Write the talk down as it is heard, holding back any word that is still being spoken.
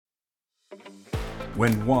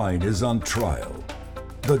When wine is on trial,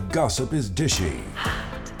 the gossip is dishy.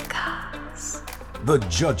 Hot goss. The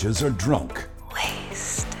judges are drunk.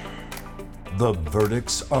 Wasted. The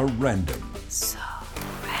verdicts are random. So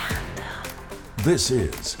random. This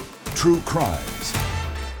is True Crimes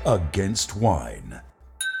Against Wine.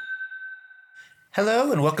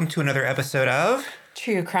 Hello, and welcome to another episode of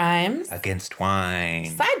True Crimes Against Wine.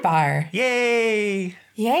 Sidebar. Yay!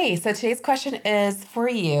 Yay. So today's question is for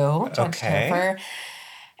you, Judge Topher.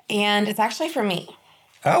 And it's actually for me.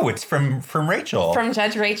 Oh, it's from Rachel. From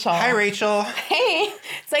Judge Rachel. Hi, Rachel. Hey.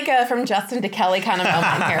 It's like a from Justin to Kelly kind of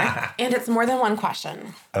moment here. And it's more than one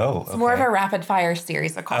question. Oh, okay. It's more of a rapid fire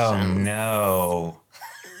series of questions. Oh, no.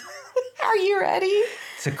 Are you ready?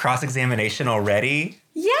 It's a cross-examination already?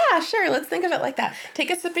 Yeah, sure. Let's think of it like that.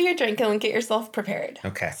 Take a sip of your drink and get yourself prepared.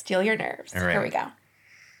 Okay. Steal your nerves. All right. Here we go.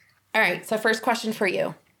 All right. So first question for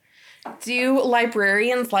you. Do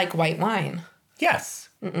librarians like white wine? Yes.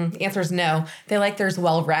 The answer is no. They like theirs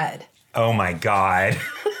well read. Oh, my God.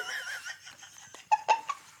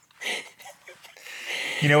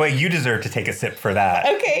 You know what? You deserve to take a sip for that.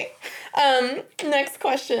 Okay. Next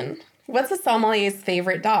question. What's a sommelier's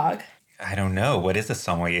favorite dog? I don't know. What is a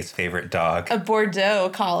sommelier's favorite dog? A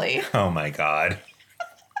Bordeaux collie. Oh, my God.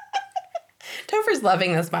 Topher's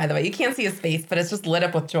loving this, by the way. You can't see his face, but it's just lit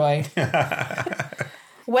up with joy.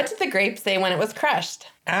 What did the grape say when it was crushed?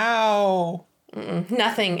 Ow.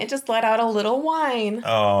 Nothing. It just let out a little whine.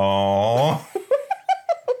 Oh.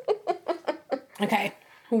 Okay.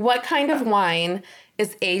 What kind of wine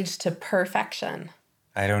is aged to perfection?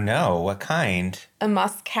 I don't know. What kind? A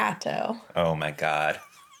Moscato. Oh, my God.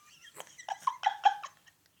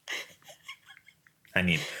 I'm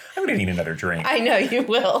gonna need another drink. I know you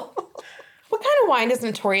will. What kind of wine is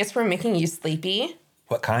notorious for making you sleepy?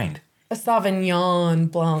 What kind? A Sauvignon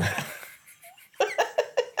Blanc.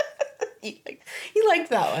 You liked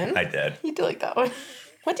that one. I did. You did like that one.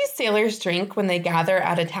 What do sailors drink when they gather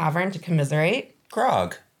at a tavern to commiserate?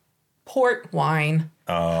 Grog. Port wine.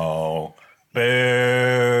 Oh. Boo.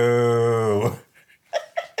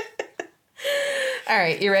 All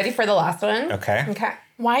right, you ready for the last one? Okay. Okay.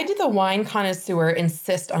 Why did the wine connoisseur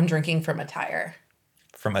insist on drinking from a tire?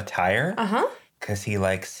 From a tire? Uh-huh. Because he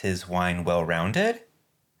likes his wine well-rounded?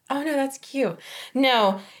 Oh, no, that's cute.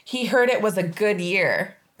 No, he heard it was a good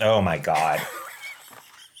year. Oh, my God.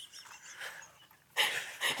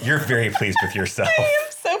 You're very pleased with yourself. I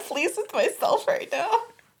am so pleased with myself right now.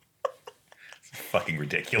 It's fucking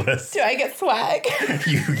ridiculous. Do I get swag?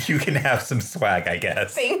 You can have some swag, I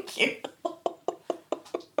guess. Thank you.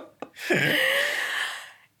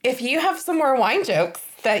 If you have some more wine jokes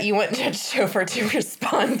that you want Judge Topher to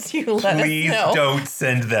respond to, let us know. Please don't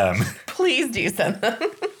send them. Please do send them.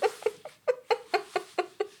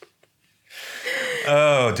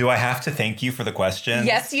 Oh, do I have to thank you for the questions?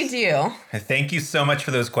 Yes, you do. Thank you so much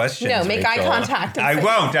for those questions, No, make eye Rachel. contact. I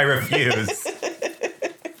won't. I refuse.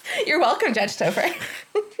 You're welcome, Judge Topher.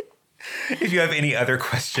 If you have any other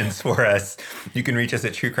questions for us, you can reach us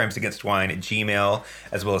at truecrimesagainstwine at Gmail,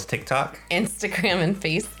 as well as TikTok. Instagram and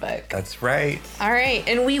Facebook. That's right. All right.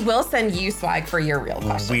 And we will send you swag for your real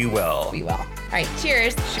questions. We will. We will. All right.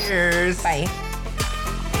 Cheers. Cheers. Bye.